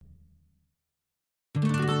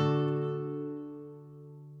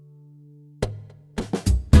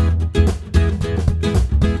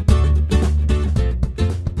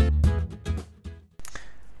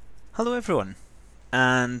Hello, everyone,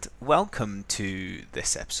 and welcome to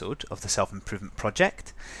this episode of the Self Improvement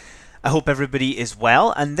Project. I hope everybody is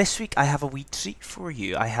well, and this week I have a wee treat for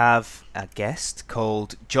you. I have a guest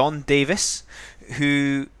called John Davis,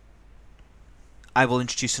 who I will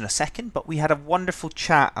introduce in a second, but we had a wonderful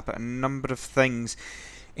chat about a number of things,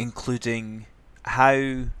 including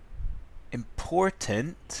how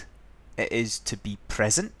important it is to be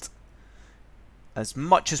present as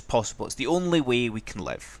much as possible. It's the only way we can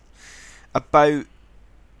live. About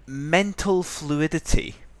mental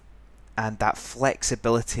fluidity and that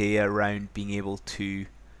flexibility around being able to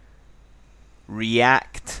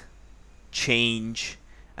react, change,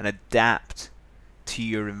 and adapt to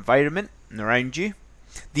your environment and around you.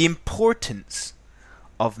 The importance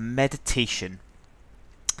of meditation.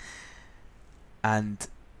 And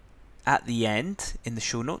at the end, in the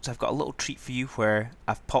show notes, I've got a little treat for you where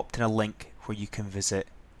I've popped in a link where you can visit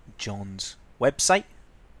John's website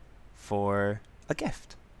for a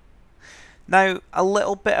gift. Now, a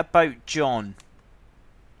little bit about John.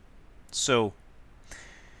 So,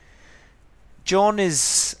 John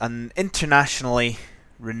is an internationally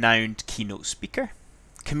renowned keynote speaker,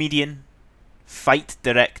 comedian, fight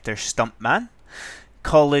director, stuntman,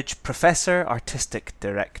 college professor, artistic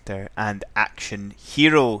director, and action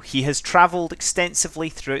hero. He has travelled extensively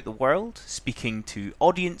throughout the world, speaking to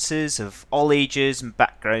audiences of all ages and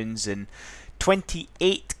backgrounds in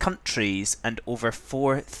 28 countries and over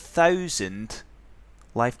 4,000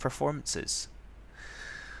 live performances.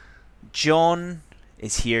 John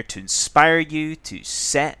is here to inspire you to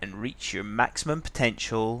set and reach your maximum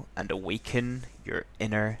potential and awaken your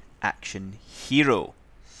inner action hero.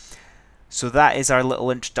 So that is our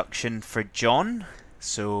little introduction for John.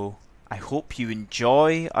 So I hope you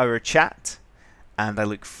enjoy our chat, and I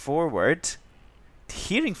look forward to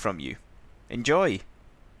hearing from you. Enjoy.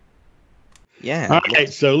 Yeah. All right.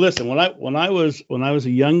 So listen, when I was a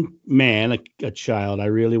young man, a child, I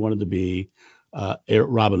really wanted to be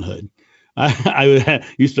Robin Hood. I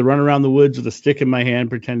used to run around the woods with a stick in my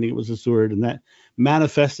hand, pretending it was a sword, and that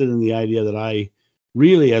manifested in the idea that I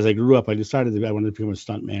really, as I grew up, I decided that I wanted to become a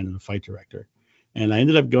stuntman and a fight director. And I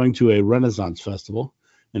ended up going to a Renaissance festival.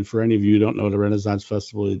 And for any of you who don't know what a Renaissance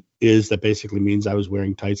festival is, that basically means I was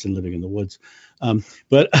wearing tights and living in the woods.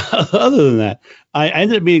 But other than that, I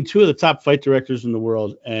ended up meeting two of the top fight directors in the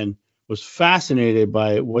world and was fascinated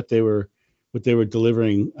by what they were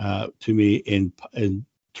delivering to me in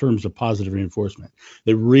terms of positive reinforcement.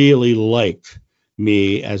 They really liked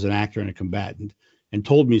me as an actor and a combatant and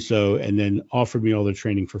told me so, and then offered me all their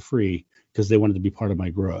training for free because they wanted to be part of my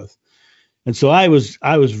growth. And so I was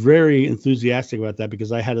very enthusiastic about that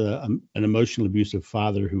because I had an emotional abusive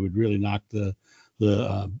father who would really knock the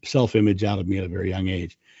self-image out of me at a very young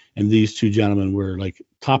age. And these two gentlemen were like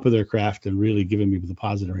top of their craft and really giving me the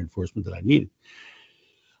positive reinforcement that I needed.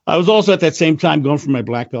 I was also at that same time going for my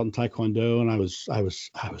black belt in Taekwondo, and I was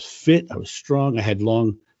fit, I was strong, I had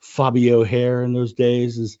long Fabio hair in those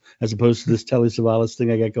days, as opposed to this Telly Savalas thing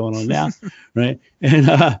I got going on now, right? And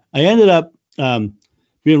I ended up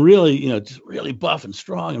being really, just really buff and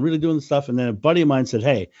strong and really doing the stuff. And then a buddy of mine said,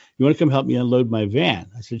 "Hey, you want to come help me unload my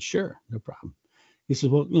van?" I said, "Sure, no problem." He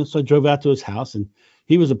said, "Well, so I drove out to his house, and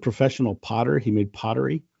he was a professional potter. He made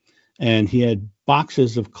pottery, and he had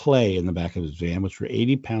boxes of clay in the back of his van, which were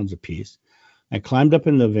 80 pounds apiece. I climbed up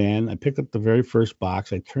in the van. I picked up the very first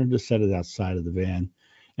box. I turned to set it outside of the van,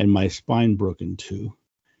 and my spine broke in two,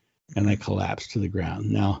 and I collapsed to the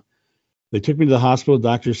ground. Now, they took me to the hospital. The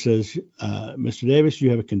doctor says, "Mr. Davis,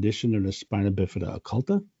 you have a condition known as spina bifida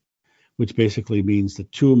occulta," which basically means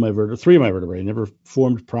that three of my vertebrae never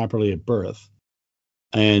formed properly at birth.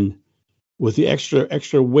 And with the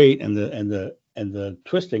extra weight and the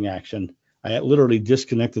twisting action, I literally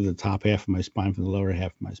disconnected the top half of my spine from the lower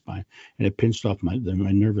half of my spine, and it pinched off my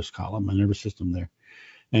nervous column, my nervous system there.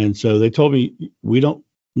 And so they told me, "We don't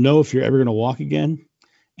know if you're ever going to walk again,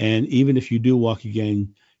 and even if you do walk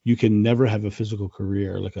again, you can never have a physical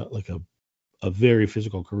career, like a very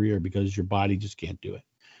physical career, because your body just can't do it."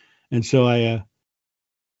 And so I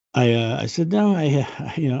said, "No,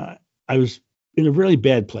 I was in a really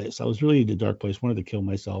bad place. I was really in a dark place, wanted to kill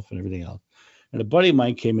myself and everything else." And a buddy of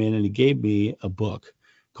mine came in and he gave me a book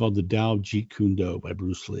called The Tao of Jeet Kune Do by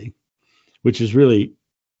Bruce Lee, which is really,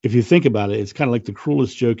 if you think about it, it's kind of like the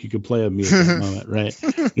cruelest joke you could play on me at that moment, right?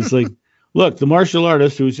 It's like, look, the martial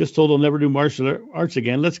artist who was just told he'll never do martial arts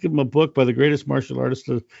again, let's give him a book by the greatest martial artist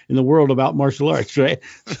in the world about martial arts, right?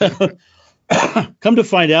 So, come to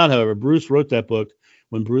find out, however, Bruce wrote that book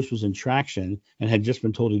when Bruce was in traction and had just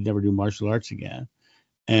been told he'd never do martial arts again.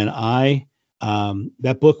 And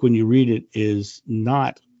that book, when you read it, is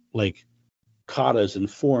not like katas and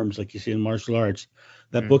forms like you see in martial arts.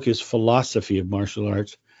 That book is Philosophy of Martial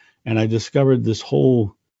Arts. And I discovered this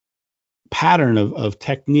whole pattern of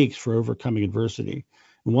techniques for overcoming adversity.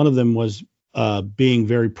 And one of them was being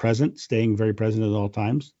very present, staying very present at all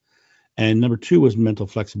times. And number two was mental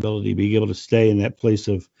flexibility, being able to stay in that place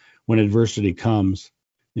of when adversity comes,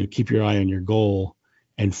 keep your eye on your goal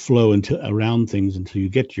and flow around things until you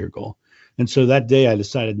get to your goal. And so that day I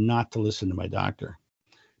decided not to listen to my doctor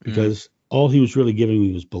because all he was really giving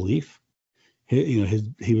me was belief.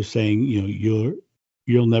 He was saying,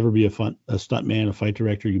 you'll never be a stunt man, a fight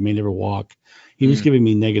director. You may never walk. He was giving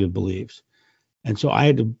me negative beliefs. And so I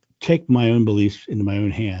had to take my own beliefs into my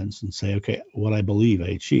own hands and say, okay, what I believe, I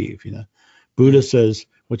achieve. Buddha says,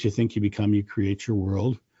 what you think you become, you create your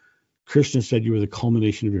world. Krishna said you are the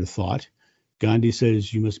culmination of your thought. Gandhi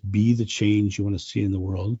says you must be the change you want to see in the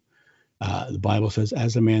world. The Bible says,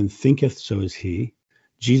 as a man thinketh, so is he.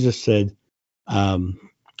 Jesus said,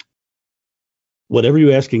 whatever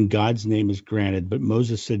you ask in God's name is granted, but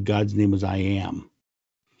Moses said God's name was I am.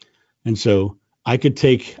 And so I could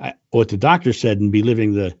take what the doctor said and be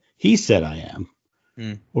living the he said I am,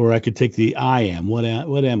 or I could take the I am. What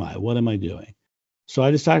am I? What am I doing? So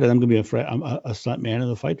I decided I'm going to be a stunt man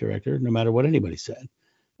and a fight director, no matter what anybody said.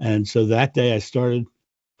 And so that day I started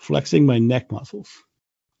flexing my neck muscles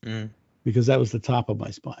because that was the top of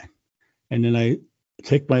my spine. And then I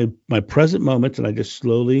take my present moments and I just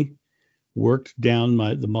slowly worked down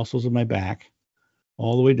the muscles of my back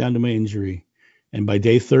all the way down to my injury. And by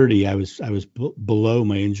day 30, I was below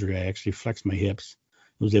my injury. I actually flexed my hips.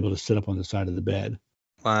 I was able to sit up on the side of the bed.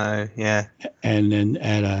 Wow, yeah. And then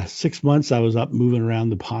at 6 months, I was up moving around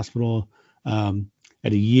the hospital. At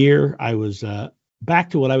a year, I was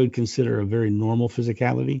back to what I would consider a very normal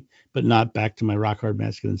physicality, but not back to my rock hard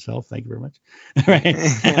masculine self. Thank you very much. Right.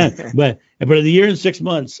 But at a year and 6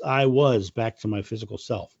 months, I was back to my physical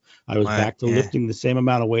self. I was back to lifting the same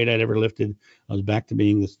amount of weight I'd ever lifted. I was back to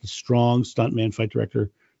being the strong stuntman, fight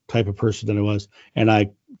director type of person that I was. And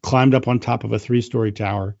I climbed up on top of a 3-story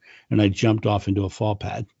tower and I jumped off into a fall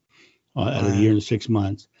pad at a year and 6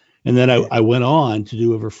 months. And then I went on to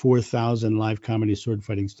do over 4,000 live comedy sword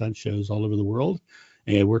fighting stunt shows all over the world.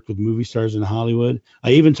 And I worked with movie stars in Hollywood.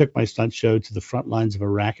 I even took my stunt show to the front lines of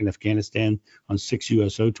Iraq and Afghanistan on 6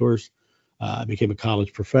 USO tours. I became a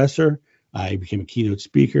college professor. I became a keynote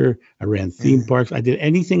speaker. I ran theme parks. I did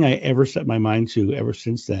anything I ever set my mind to ever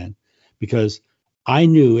since then, because I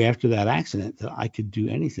knew after that accident that I could do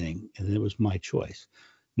anything, and it was my choice.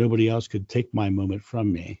 Nobody else could take my moment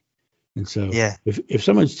from me. And so if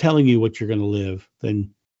someone's telling you what you're going to live,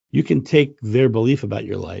 then you can take their belief about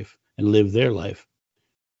your life and live their life,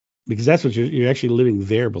 because that's what you're actually living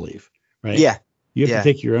their belief, right? Yeah. You have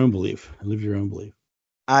to take your own belief and live your own belief.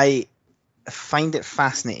 I find it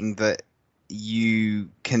fascinating that you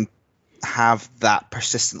can have that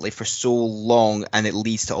persistently for so long and it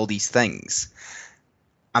leads to all these things.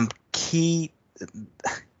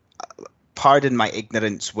 Pardon my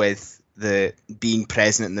ignorance with the being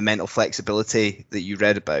present and the mental flexibility that you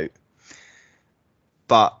read about,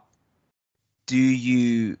 but do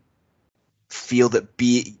you feel that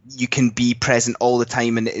you can be present all the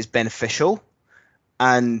time and it is beneficial?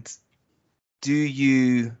 And do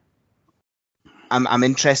you I'm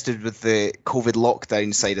interested with the COVID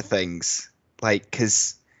lockdown side of things,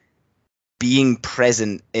 because being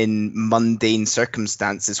present in mundane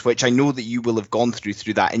circumstances, which I know that you will have gone through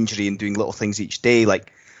that injury and doing little things each day,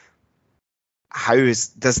 has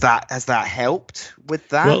that helped with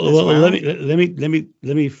that? Well, let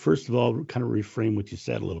me first of all kind of reframe what you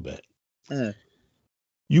said a little bit.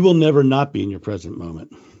 You will never not be in your present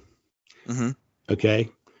moment. Okay.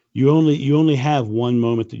 You only have one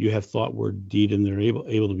moment that you have thought, word, deed, and they're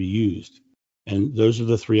able to be used. And those are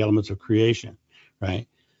the 3 elements of creation, right?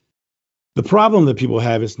 The problem that people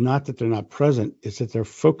have is not that they're not present, it's that they're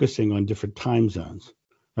focusing on different time zones,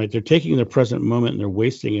 right? They're taking their present moment and they're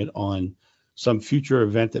wasting it on some future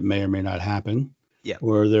event that may or may not happen. Yeah.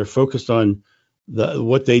 Or they're focused on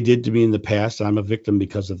what they did to me in the past. I'm a victim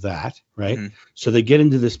because of that, right? So they get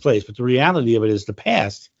into this place. But the reality of it is the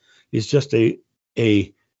past is just a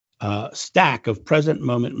stack of present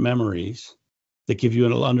moment memories that give you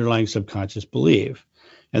an underlying subconscious belief.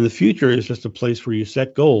 And the future is just a place where you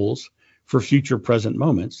set goals for future present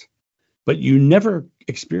moments, but you never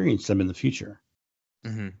experience them in the future.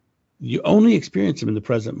 You only experience them in the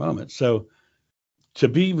present moment. So to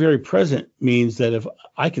be very present means that if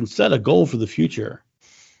I can set a goal for the future,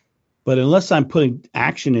 but unless I'm putting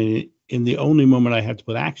action in it, in the only moment I have to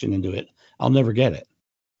put action into it, I'll never get it.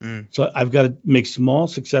 So I've got to make small,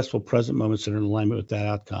 successful present moments that are in alignment with that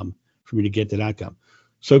outcome for me to get that outcome.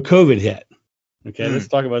 So COVID hit. Okay, let's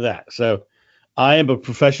talk about that. So I am a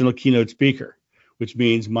professional keynote speaker, which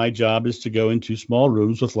means my job is to go into small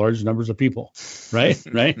rooms with large numbers of people, right?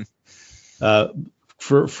 Right.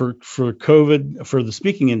 For COVID, for the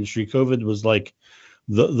speaking industry, COVID was like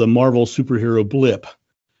the Marvel superhero blip.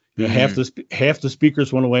 You know, half the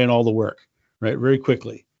speakers went away and all the work, right? Very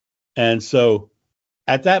quickly. And so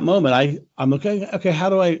at that moment, I'm okay, how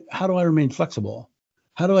do I remain flexible?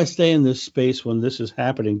 How do I stay in this space when this is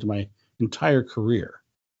happening to my entire career,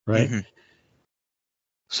 right?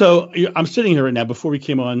 So I'm sitting here right now. Before we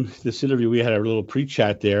came on this interview, we had a little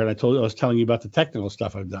pre-chat there, and I was telling you about the technical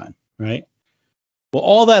stuff I've done, right? Well,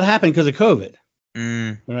 all that happened because of COVID.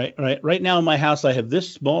 Right now in my house, I have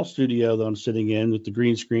this small studio that I'm sitting in with the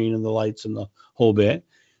green screen and the lights and the whole bit.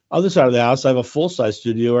 Other side of the house, I have a full-size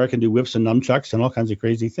studio where I can do whips and nunchucks and all kinds of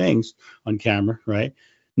crazy things on camera, right?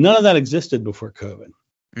 None of that existed before COVID.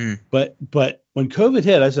 But when COVID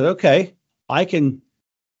hit, I said, okay, I can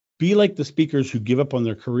be like the speakers who give up on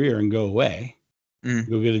their career and go away,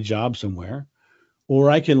 go get a job somewhere, or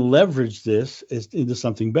I can leverage this into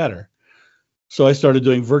something better. So I started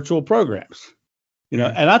doing virtual programs. You know,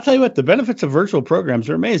 and I'll tell you what, the benefits of virtual programs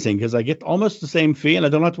are amazing because I get almost the same fee and I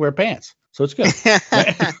don't have to wear pants. So it's good.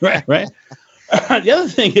 right. The other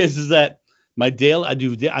thing is that I do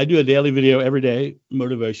a daily video every day,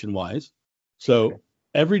 motivation wise. So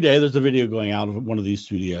every day there's a video going out of one of these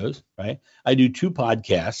studios, right? I do 2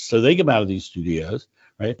 podcasts, so they come out of these studios,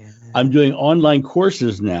 right? I'm doing online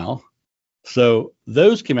courses now. So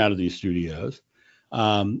those came out of these studios.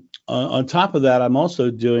 On top of that, I'm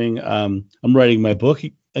also doing, I'm writing my book.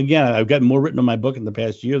 Again, I've gotten more written on my book in the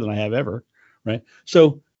past year than I have ever, right?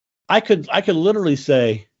 So I could literally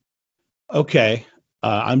say, okay,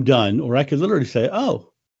 I'm done. Or I could literally say,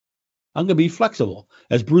 oh, I'm going to be flexible.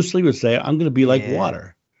 As Bruce Lee would say, I'm going to be like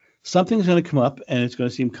water. Something's going to come up and it's going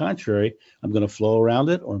to seem contrary. I'm going to flow around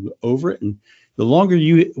it or over it. And the longer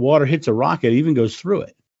water hits a rock, it even goes through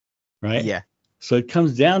it, right? Yeah. So it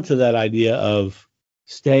comes down to that idea of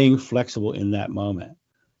staying flexible in that moment.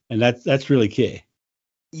 And that's really key.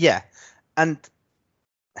 Yeah. And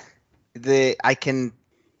I can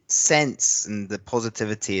sense and the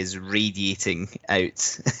positivity is radiating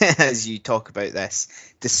out as you talk about this,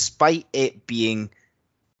 despite it being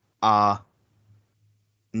a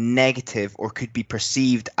negative or could be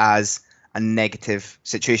perceived as a negative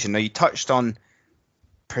situation. Now, you touched on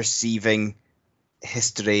perceiving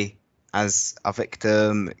history as a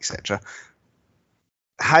victim, etc.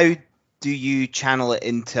 How do you channel it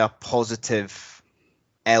into a positive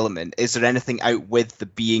element? Is there anything out with the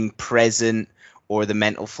being present or the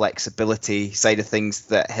mental flexibility side of things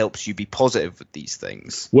that helps you be positive with these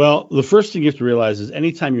things? Well, the first thing you have to realize is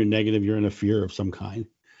anytime you're negative, you're in a fear of some kind.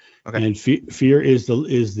 Okay. And fear is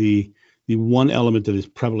the one element that is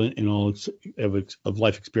prevalent in all of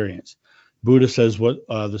life experience. Buddha says what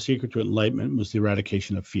the secret to enlightenment was the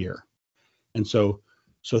eradication of fear. And so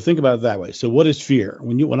think about it that way. So what is fear?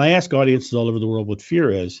 When I ask audiences all over the world what fear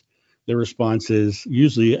is, their response is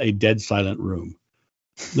usually a dead silent room.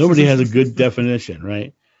 Nobody has a good definition,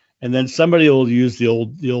 right? And then somebody will use the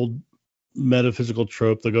old metaphysical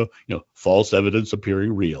trope. They'll go, false evidence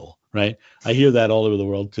appearing real, right? I hear that all over the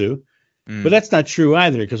world too. But that's not true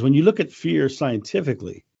either, because when you look at fear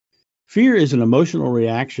scientifically, fear is an emotional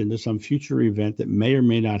reaction to some future event that may or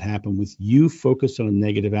may not happen with you focused on a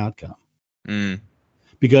negative outcome.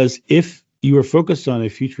 Because if you were focused on a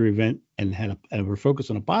future event and were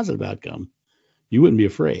focused on a positive outcome, you wouldn't be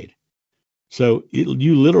afraid. So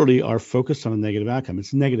you literally are focused on a negative outcome.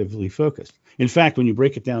 It's negatively focused. In fact, when you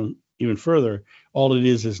break it down even further, all it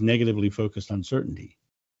is negatively focused uncertainty.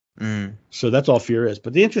 So that's all fear is.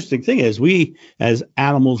 But the interesting thing is we, as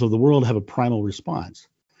animals of the world, have a primal response.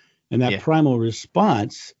 And that primal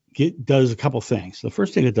response does a couple things. The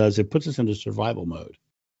first thing it does, it puts us into survival mode.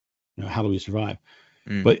 How do we survive?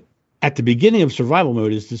 But at the beginning of survival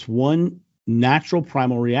mode is this one natural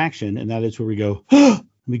primal reaction, and that is where we go,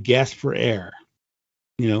 we gasp for air.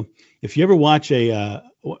 If you ever watch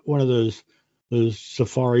one of those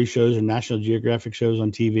safari shows or National Geographic shows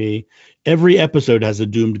on TV, every episode has a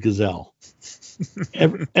doomed gazelle.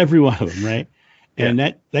 every one of them, right? Yeah. And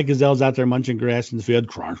that gazelle's out there munching grass in the field,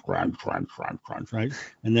 crunch, crunch, crunch, crunch, crunch, right?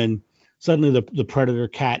 And then suddenly the predator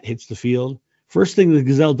cat hits the field. First thing the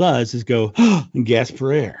gazelle does is go and gasp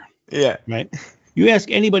for air. Yeah. Right. You ask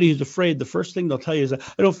anybody who's afraid, the first thing they'll tell you is, I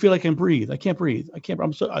don't feel like I can breathe. I can't breathe. I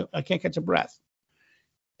can't catch a breath.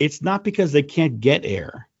 It's not because they can't get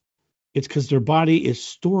air. It's because their body is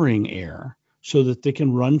storing air so that they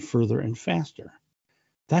can run further and faster.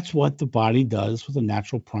 That's what the body does with a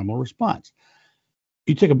natural primal response.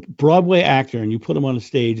 you take a Broadway actor and you put him on a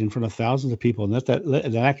stage in front of thousands of people, and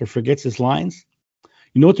that actor forgets his lines.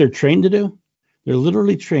 You know what they're trained to do? They're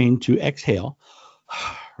literally trained to exhale,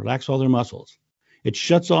 relax all their muscles. It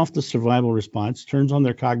shuts off the survival response, turns on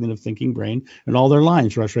their cognitive thinking brain, and all their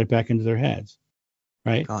lines rush right back into their heads.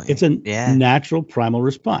 Right? It's a natural primal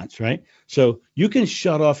response, right? So you can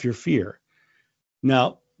shut off your fear.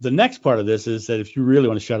 Now, the next part of this is that if you really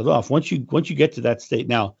want to shut it off, once you get to that state.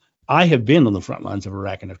 Now, I have been on the front lines of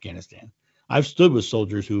Iraq and Afghanistan. I've stood with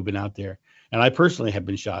soldiers who have been out there, and I personally have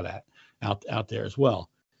been shot at out there as well.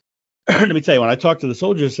 Let me tell you, when I talk to the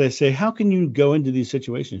soldiers, they say, how can you go into these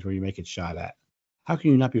situations where you make it shot at? How can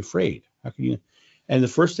you not be afraid? How can you? And the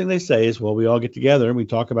first thing they say is, well, we all get together and we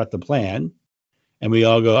talk about the plan. And we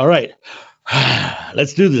all go, all right,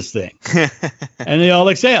 let's do this thing. And they all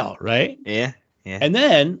exhale, right? Yeah. And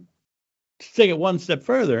then to take it one step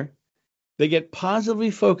further, they get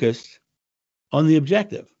positively focused on the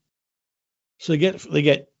objective. So they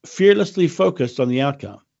get fearlessly focused on the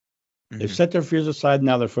outcome. Mm-hmm. They've set their fears aside.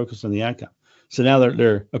 Now they're focused on the outcome. So now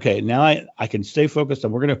they're okay. Now I can stay focused,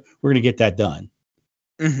 and we're gonna get that done.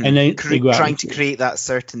 Mm-hmm. And they go out trying to create that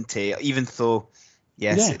certainty, even though,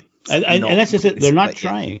 yes. Yeah. And that's just it. They're not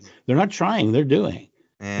trying. Yeah. They're not trying. They're doing.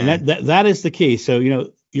 Yeah. And that is the key. So,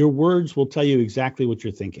 your words will tell you exactly what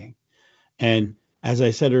you're thinking. And as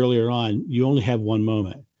I said earlier on, you only have one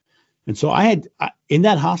moment. And so in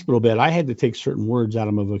that hospital bed, I had to take certain words out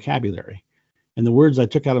of my vocabulary. And the words I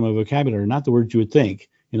took out of my vocabulary are not the words you would think.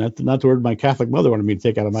 Not the word my Catholic mother wanted me to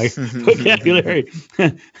take out of my vocabulary.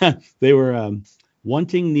 They were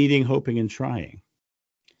wanting, needing, hoping, and trying.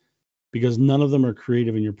 Because none of them are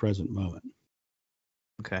creative in your present moment.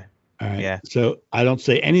 Okay. All right. Yeah. So I don't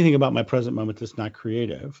say anything about my present moment that's not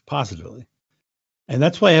creative positively. And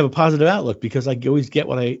that's why I have a positive outlook, because I always get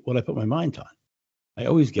what I put my mind on. I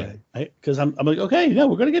always get it. Because I'm like, okay,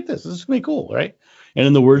 we're going to get this. This is going to be cool, right? And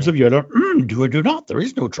in the words of Yoda, do or do not. There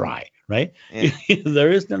is no try, right? Yeah.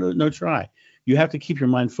 There is no try. You have to keep your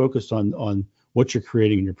mind focused on what you're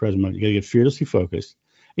creating in your present moment. You got to get fearlessly focused,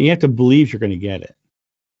 and you have to believe you're going to get it.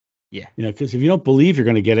 Yeah. Because if you don't believe you're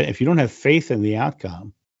going to get it, if you don't have faith in the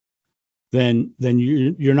outcome, then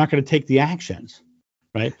you're not going to take the actions,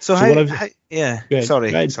 right? So how yeah. Go ahead,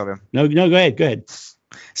 Sorry. go ahead. Sorry. No, go ahead. Go ahead.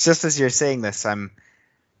 Just as you're saying this,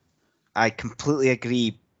 I completely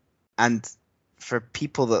agree. And for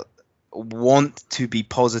people that want to be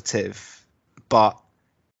positive, but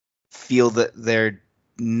feel that their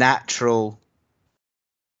natural,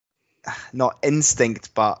 not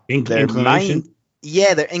instinct, but their mind,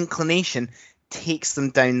 their inclination takes them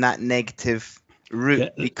down that negative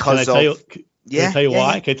route because of. Can I tell you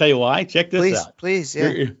why? Can I tell you why? Check this out. Please, yeah.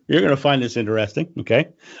 You're going to find this interesting, okay?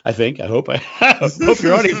 I hope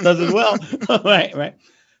your audience does as well. Right.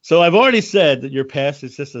 So I've already said that your past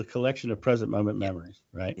is just a collection of present moment memories,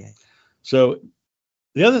 right? Yeah. So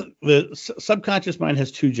the subconscious mind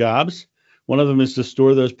has two jobs. One of them is to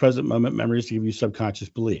store those present moment memories to give you subconscious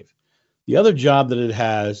belief. The other job that it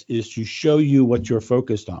has is to show you what you're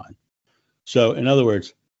focused on. So in other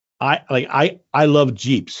words, I love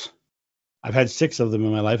Jeeps. I've had 6 of them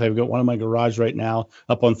in my life. I've got one in my garage right now,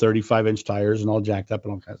 up on 35-inch tires and all jacked up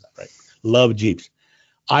and all kinds of stuff, right? Love Jeeps.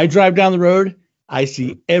 I drive down the road. I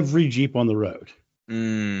see every Jeep on the road.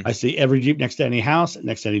 I see every Jeep next to any house,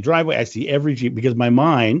 next to any driveway. I see every Jeep because my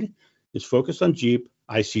mind is focused on Jeep.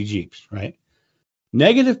 I see Jeeps, right?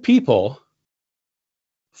 Negative people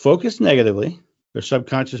focus negatively. Their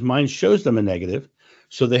subconscious mind shows them a negative.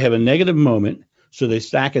 So they have a negative moment. So they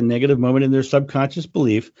stack a negative moment in their subconscious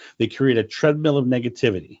belief. They create a treadmill of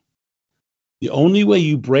negativity. The only way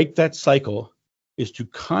you break that cycle is to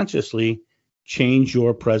consciously change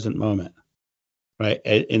your present moment, right?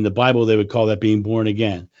 In the Bible, they would call that being born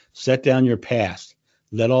again. Set down your past,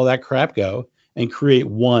 let all that crap go, and create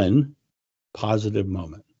one positive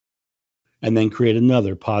moment. And then create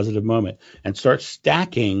another positive moment and start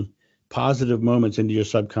stacking positive moments into your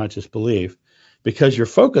subconscious belief. Because you're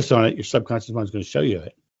focused on it, your subconscious mind is going to show you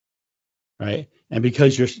it, right? And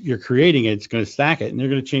because you're creating it, it's going to stack it, and they're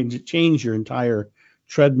going to change your entire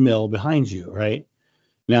treadmill behind you, right?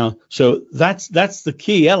 Now, so that's the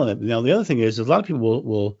key element. Now, the other thing is a lot of people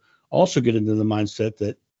will also get into the mindset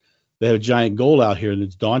that they have a giant goal out here and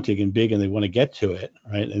it's daunting and big, and they want to get to it,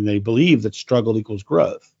 right? And they believe that struggle equals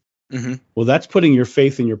growth. Mm-hmm. Well, that's putting your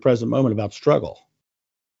faith in your present moment about struggle.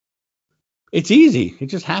 It's easy. It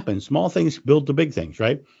just happens. Small things build to big things,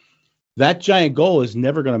 right? That giant goal is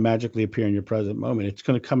never going to magically appear in your present moment. It's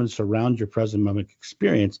going to come and surround your present moment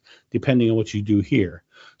experience depending on what you do here.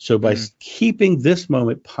 So by keeping this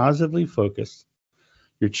moment positively focused,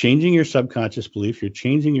 you're changing your subconscious belief, you're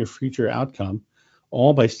changing your future outcome,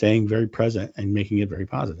 all by staying very present and making it very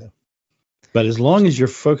positive. But as long as you're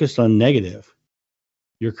focused on negative,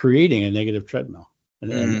 you're creating a negative treadmill.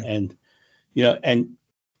 And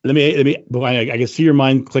let me, I can see your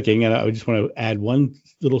mind clicking, and I just want to add one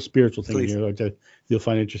little spiritual thing Please. here that you'll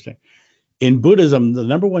find interesting. In Buddhism, the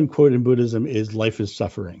number one quote in Buddhism is life is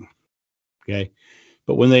suffering. Okay.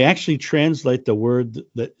 But when they actually translate the word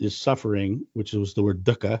that is suffering, which was the word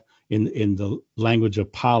dukkha in the language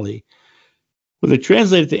of Pali, when they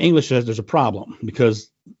translate it to English, there's a problem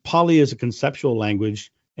because Pali is a conceptual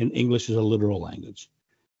language and English is a literal language.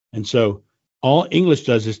 And so all English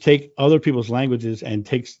does is take other people's languages and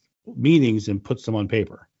takes meanings and puts them on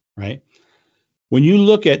paper, right? When you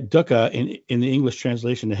look at dukkha in the English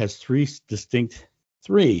translation, it has three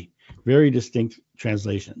very distinct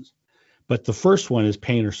translations. But the first one is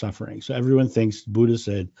pain or suffering. So everyone thinks Buddha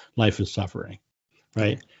said life is suffering,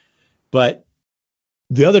 right? But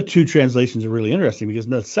the other two translations are really interesting because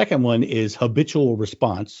the second one is habitual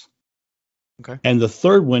response. Okay. And the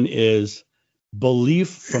third one is belief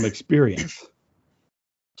from experience.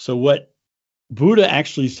 So what Buddha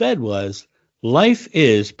actually said was life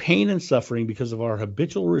is pain and suffering because of our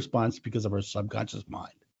habitual response, because of our subconscious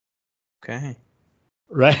mind. Okay.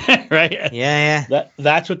 Right. Right. Yeah.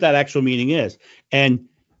 That's what that actual meaning is. And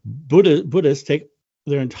Buddhists take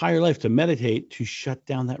their entire life to meditate to shut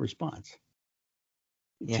down that response,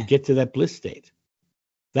 to get to that bliss state.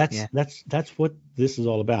 That's what this is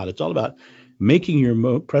all about. It's all about making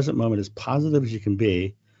your present moment as positive as you can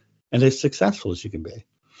be and as successful as you can be.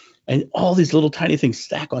 And all these little tiny things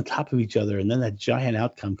stack on top of each other, and then that giant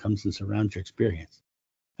outcome comes and surrounds your experience.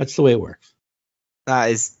 That's the way it works.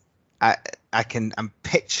 That is, I'm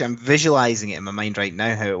visualizing it in my mind right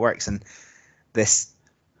now how it works, and this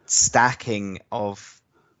stacking of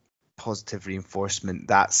positive reinforcement,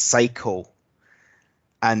 that cycle.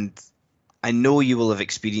 And I know you will have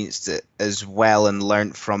experienced it as well and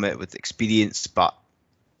learned from it with experience, but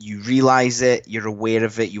you realize it, you're aware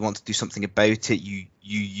of it, you want to do something about it, you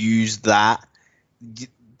use that,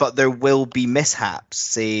 but there will be mishaps,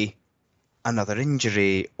 say another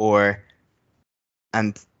injury,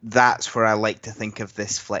 and that's where I like to think of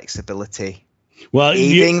this flexibility. Well,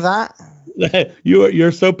 aiding that.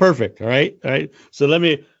 You're so perfect. All right. So let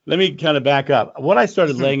me kind of back up. What I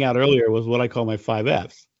started laying out earlier was what I call my 5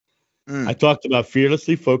 F's. I talked about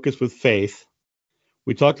fearlessly focus with faith.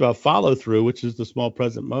 We talked about follow through, which is the small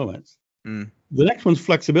present moments. The next one's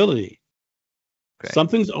flexibility. Great.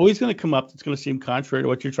 Something's always going to come up that's going to seem contrary to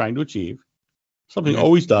what you're trying to achieve. Something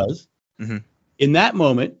always does. In that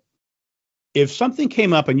moment, if something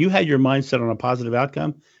came up and you had your mind set on a positive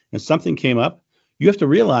outcome and something came up, you have to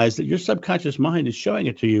realize that your subconscious mind is showing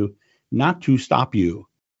it to you not to stop you.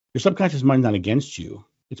 Your subconscious mind is not against you.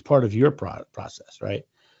 It's part of your process, right?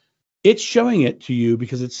 It's showing it to you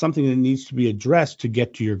because it's something that needs to be addressed to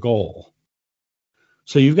get to your goal.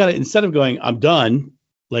 So you've got to, instead of going, I'm done,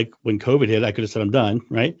 like when COVID hit, I could have said, I'm done,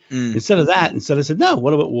 right? Instead I said, no,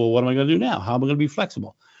 what am I going to do now? How am I going to be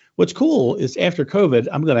flexible? What's cool is after COVID,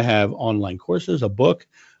 I'm going to have online courses, a book,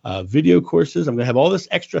 video courses. I'm going to have all this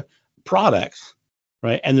extra products,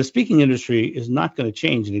 right? And the speaking industry is not going to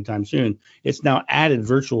change anytime soon. It's now added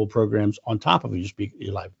virtual programs on top of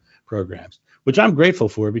your live programs, which I'm grateful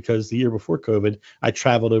for because the year before COVID, I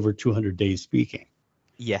traveled over 200 days speaking.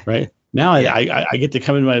 Yeah. Right. Now I get to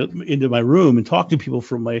come into my room and talk to people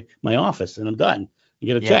from my office, and I'm done. You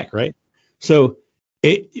get a check, right? So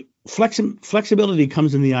flexibility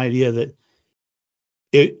comes in the idea that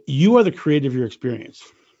you are the creator of your experience.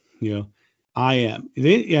 I am.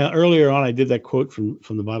 Earlier on, I did that quote from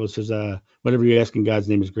the Bible. It says, whatever you ask in God's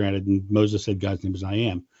name is granted. And Moses said, God's name is I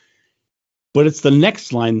am. But it's the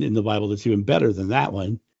next line in the Bible that's even better than that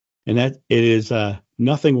one. And that it is,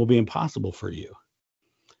 nothing will be impossible for you.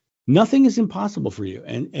 Nothing is impossible for you.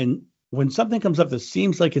 And when something comes up that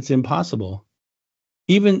seems like it's impossible,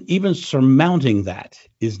 even surmounting that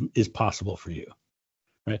is possible for you,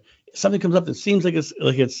 right? Something comes up that seems like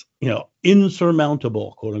it's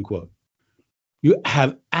insurmountable, quote unquote. You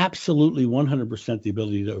have absolutely 100% the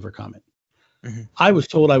ability to overcome it. I was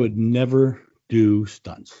told I would never do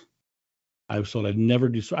stunts. I was told I'd never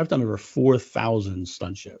do. I've done over 4,000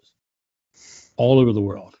 stunt shows all over the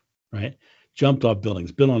world, right? Jumped off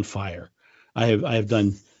buildings, been on fire. I have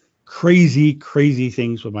done crazy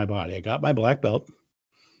things with my body. I got my black belt,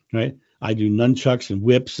 right? I do nunchucks and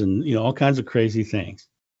whips and all kinds of crazy things.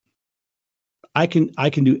 I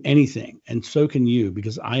can do anything, and so can you,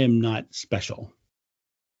 because I am not special.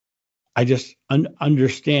 I just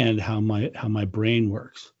understand how my brain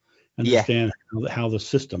works, understand how the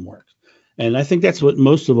system works. And I think that's what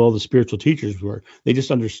most of all the spiritual teachers were. They just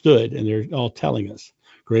understood, and they're all telling us,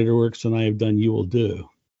 greater works than I have done, you will do.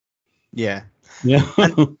 Yeah. Yeah.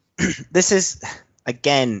 And this is,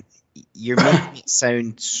 again, you're making it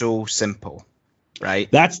sound so simple, right?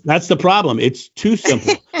 That's the problem. It's too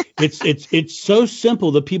simple. it's so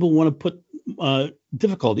simple that people want to put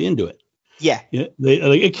difficulty into it. Yeah.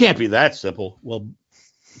 It can't be that simple. Well,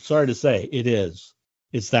 sorry to say, it is.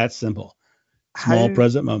 It's that simple. Small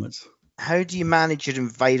present moments. How do you manage your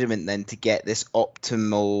environment then to get this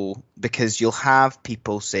optimal? Because you'll have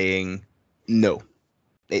people saying, no,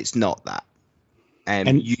 it's not that.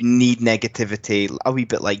 And you need negativity, a wee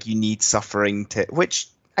bit like you need suffering to, which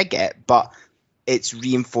I get, but it's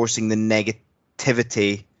reinforcing the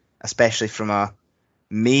negativity, especially from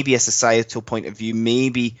maybe a societal point of view.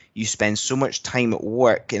 Maybe you spend so much time at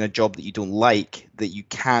work in a job that you don't like that you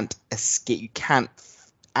can't escape, you can't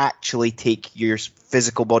actually take your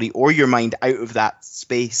physical body or your mind out of that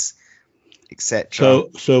space, etc.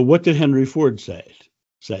 So what did Henry Ford say?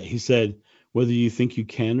 He said, whether you think you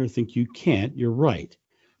can or think you can't, you're right.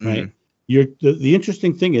 Right. The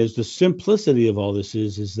interesting thing is the simplicity of all this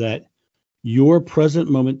is that your present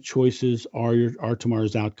moment choices are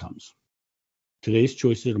tomorrow's outcomes. Today's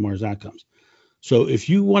choices are tomorrow's outcomes. So if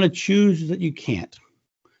you want to choose that you can't,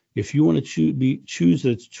 if you want to choose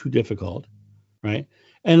that it's too difficult, right?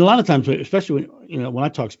 And a lot of times, especially when I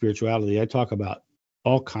talk spirituality, I talk about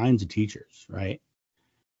all kinds of teachers, right?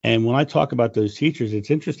 And when I talk about those teachers,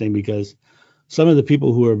 it's interesting because some of the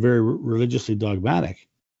people who are very religiously dogmatic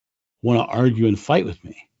want to argue and fight with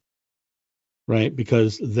me, right?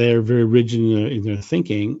 Because they're very rigid in their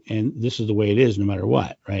thinking, and this is the way it is, no matter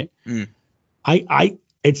what, right?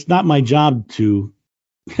 It's not my job to.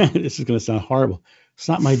 This is going to sound horrible. It's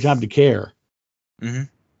not my job to care.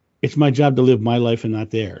 It's my job to live my life and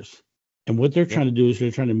not theirs. And what they're trying to do is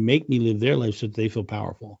they're trying to make me live their life so that they feel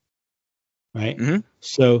powerful, right?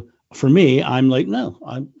 So for me, I'm like, no,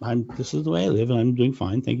 I'm. This is the way I live, and I'm doing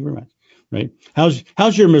fine. Thank you very much. Right?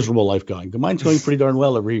 How's your miserable life going? Mine's going pretty darn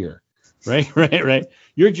well over here. Right.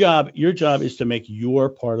 Your job is to make your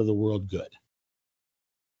part of the world good.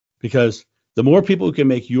 Because the more people who can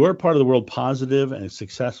make your part of the world positive and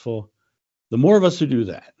successful, the more of us who do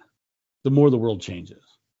that, the more the world changes.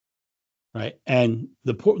 Right. And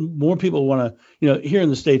the more people want to, here in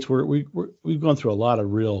the States, we've gone through a lot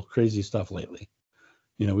of real crazy stuff lately.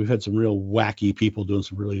 We've had some real wacky people doing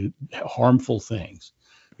some really harmful things.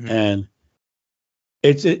 And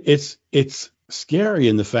it's scary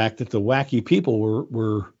in the fact that the wacky people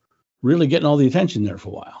were really getting all the attention there for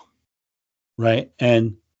a while. Right.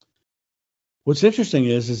 And what's interesting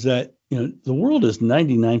is that, the world is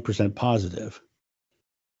 99% positive,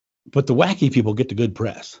 but the wacky people get the good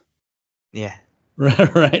press. Yeah.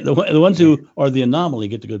 Right. The ones who are the anomaly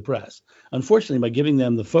get the good press. Unfortunately, by giving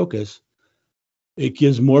them the focus, it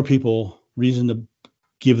gives more people reason to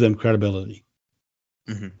give them credibility.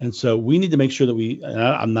 And so we need to make sure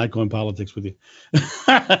that I'm not going politics with you.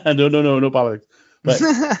 No politics.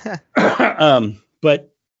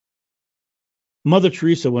 But Mother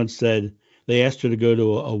Teresa once said, they asked her to go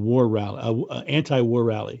to a war rally, an anti-war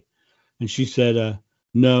rally. And she said,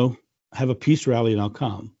 no, have a peace rally and I'll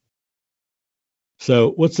come.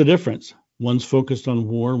 So what's the difference? One's focused on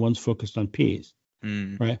war, one's focused on peace.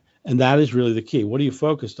 Right. And that is really the key. What are you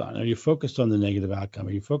focused on? Are you focused on the negative outcome?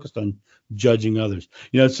 Are you focused on judging others?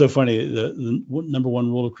 It's so funny. The number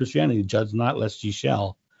one rule of Christianity, judge not lest ye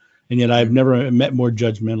shall. And yet I've never met more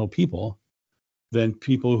judgmental people than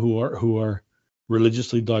people who are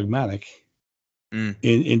religiously dogmatic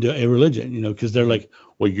into a religion, because they're like,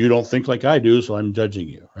 well, you don't think like I do, so I'm judging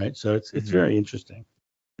you. Right. So it's very interesting.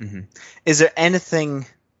 Is there anything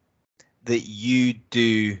that you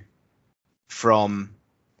do from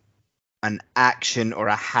an action or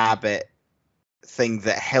a habit thing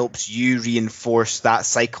that helps you reinforce that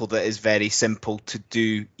cycle that is very simple to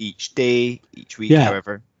do each day, each week,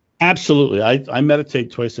 however? Absolutely. I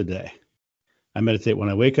meditate twice a day. I meditate when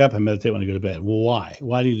I wake up. I meditate when I go to bed. Well, why?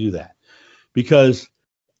 Why do you do that? Because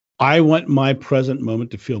I want my present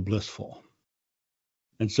moment to feel blissful.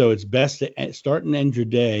 And so it's best to start and end your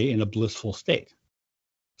day in a blissful state.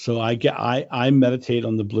 So I meditate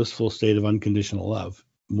on the blissful state of unconditional love,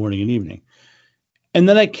 morning and evening. And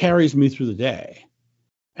then that carries me through the day.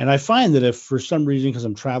 And I find that if for some reason, because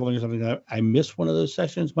I'm traveling or something, I miss one of those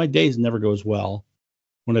sessions, my days never go as well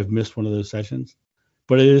when I've missed one of those sessions.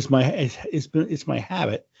 But it's my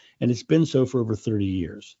habit, and it's been so for over 30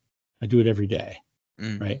 years. I do it every day,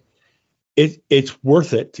 right? It's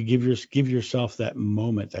worth it to give yourself that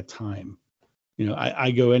moment, that time. I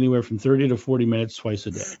go anywhere from 30 to 40 minutes twice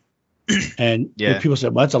a day. And Yeah. people say,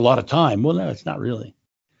 well, that's a lot of time. Well, no, it's not really.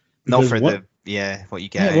 Not Because for what- what you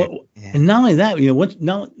get. Yeah, out. well, Yeah. and not only that,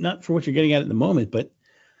 not for what you're getting at the moment, but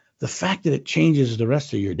the fact that it changes the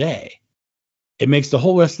rest of your day, it makes the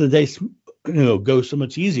whole rest of the day, go so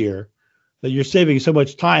much easier, that you're saving so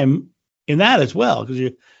much time in that as well,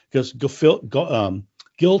 because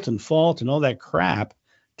guilt and fault and all that crap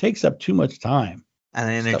takes up too much time. And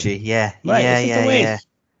energy. Yeah. Right? Yeah. It's Yeah. a waste. Yeah.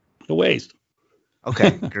 It's a waste.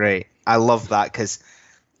 Okay, great. I love that because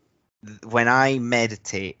when I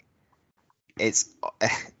meditate,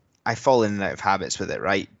 I fall in and out of habits with it,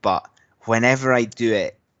 right? But whenever I do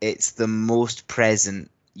it, it's the most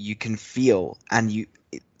present you can feel. And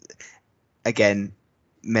again,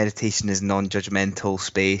 meditation is non-judgmental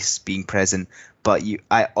space, being present. But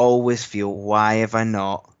I always feel, why have I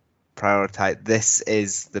not prioritized? This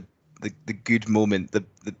is the good moment,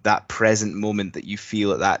 that present moment that you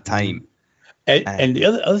feel at that time. And the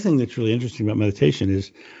other thing that's really interesting about meditation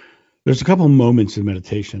is there's a couple of moments in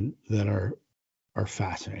meditation that are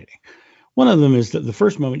fascinating. One of them is that the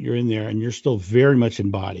first moment you're in there and you're still very much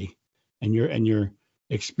in body, and you're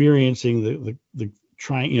experiencing the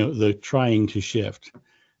trying to shift.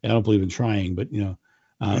 I don't believe in trying, but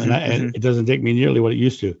and it doesn't take me nearly what it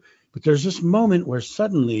used to. But there's this moment where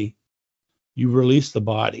suddenly you release the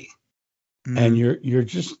body, and you're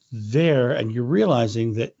just there, and you're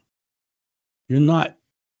realizing that you're not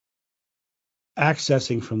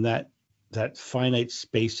accessing from that finite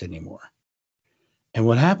space anymore. And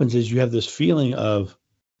what happens is you have this feeling of,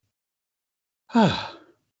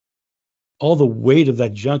 all the weight of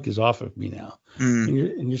that junk is off of me now.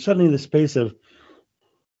 And you're suddenly in the space of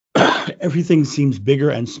everything seems bigger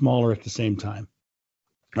and smaller at the same time,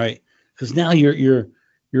 right? Because now you're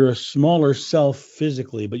a smaller self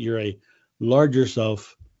physically, but you're a larger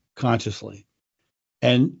self consciously.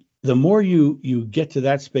 And the more you get to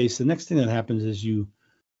that space, the next thing that happens is you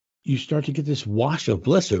start to get this wash of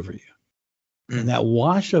bliss over you. And that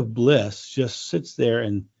wash of bliss just sits there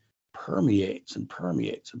and permeates and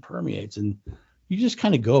permeates and permeates, and you just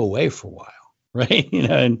kind of go away for a while, right?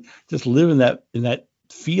 And just live in that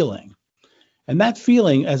feeling. And that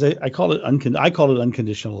feeling, as I call it, I call it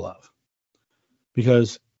unconditional love,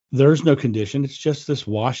 because there's no condition. It's just this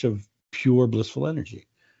wash of pure blissful energy.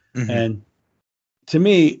 And to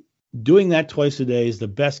me, doing that twice a day is the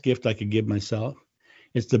best gift I could give myself.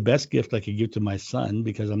 It's the best gift I could give to my son,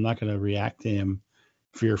 because I'm not going to react to him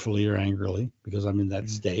fearfully or angrily, because I'm in that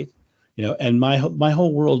state, and my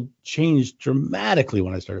whole world changed dramatically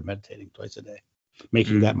when I started meditating twice a day,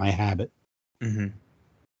 making that my habit. And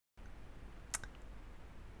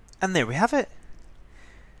there we have it.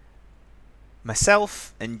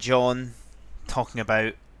 Myself and John talking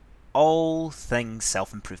about all things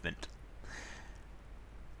self-improvement.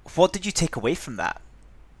 What did you take away from that?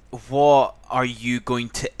 What are you going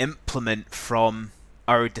to implement from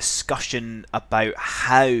our discussion about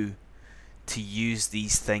how to use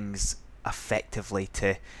these things effectively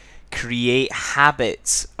to create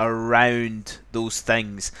habits around those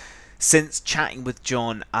things? Since chatting with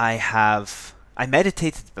John, I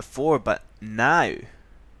meditated before, but now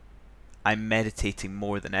I'm meditating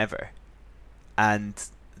more than ever. And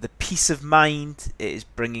the peace of mind it is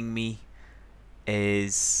bringing me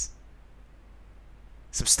is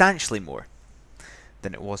substantially more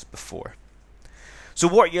than it was before. So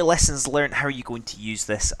what are your lessons learned? How are you going to use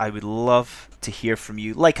this? I would love to hear from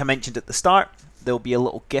you. Like I mentioned at the start, there'll be a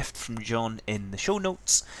little gift from John in the show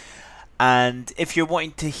notes. And if you're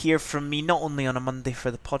wanting to hear from me not only on a Monday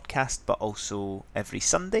for the podcast, but also every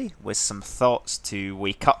Sunday with some thoughts to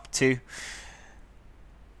wake up to,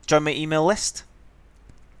 join my email list.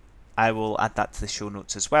 I will add that to the show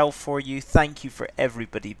notes as well for you. Thank you for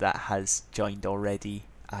everybody that has joined already.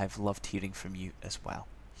 I've loved hearing from you as well.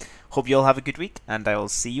 Hope you all have a good week, and I will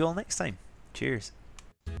see you all next time. Cheers.